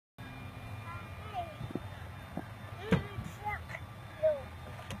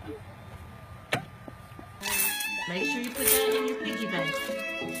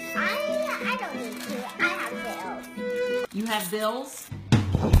have bills.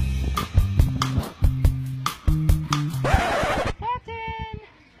 Captain!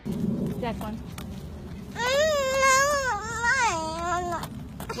 That one.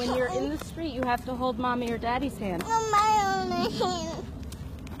 When you're in the street, you have to hold mommy or daddy's hand. My own hand.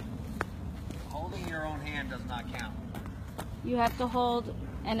 Holding your own hand does not count. You have to hold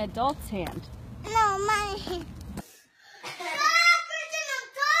an adult's hand. No, my hand. Stop, Kristen, I'm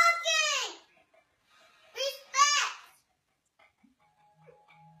talking! Respect!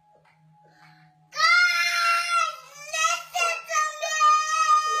 God, listen to me!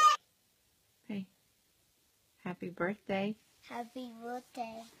 Hey, happy birthday. Happy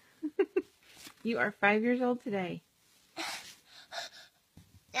birthday. You are 5 years old today.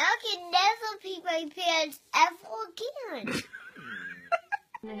 I can never be my parents ever again.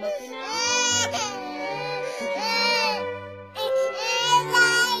 Can I help you now?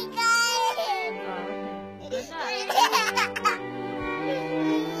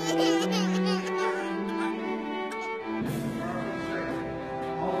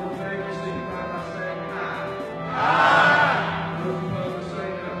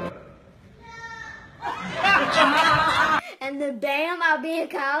 And then bam, I'll be in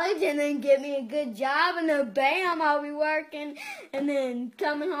college, and then get me a good job, and then bam, I'll be working, and then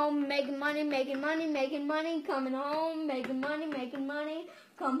coming home, making money, coming home, making money, come home, making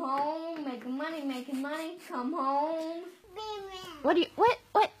money, come home. What?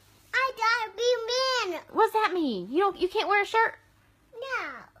 I gotta be man. What's that mean? You can't wear a shirt? No.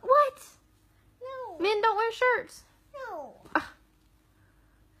 What? No. Men don't wear shirts. No.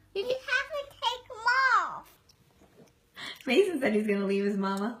 You You can... have to take them off. Mason said he's gonna leave his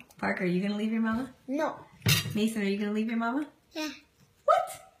mama. Parker, are you gonna leave your mama? No. Mason, are you gonna leave your mama? Yeah.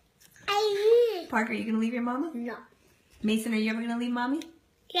 What? I did. Parker, are you gonna leave your mama? No. Mason, are you ever gonna leave mommy?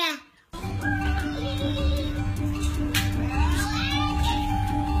 Yeah.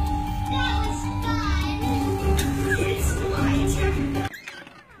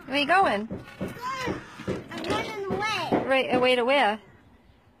 Where you going? I'm running away. Right, away to where?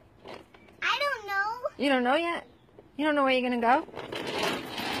 I don't know. You don't know yet? You don't know where you're gonna go?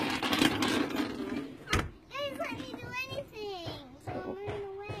 They didn't let me do anything, so I'm running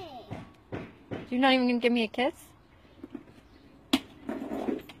away. You're not even gonna give me a kiss?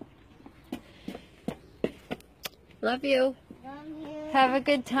 Love you. Have a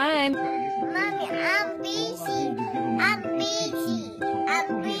good time. Mommy, I'm busy. I'm busy.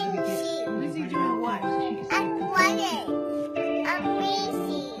 I'm busy. Busy doing what? I'm quiet. I'm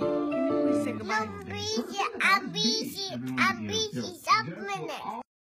busy. Please say goodbye. I'm busy. I'm busy. I'm busy. Stop a minute.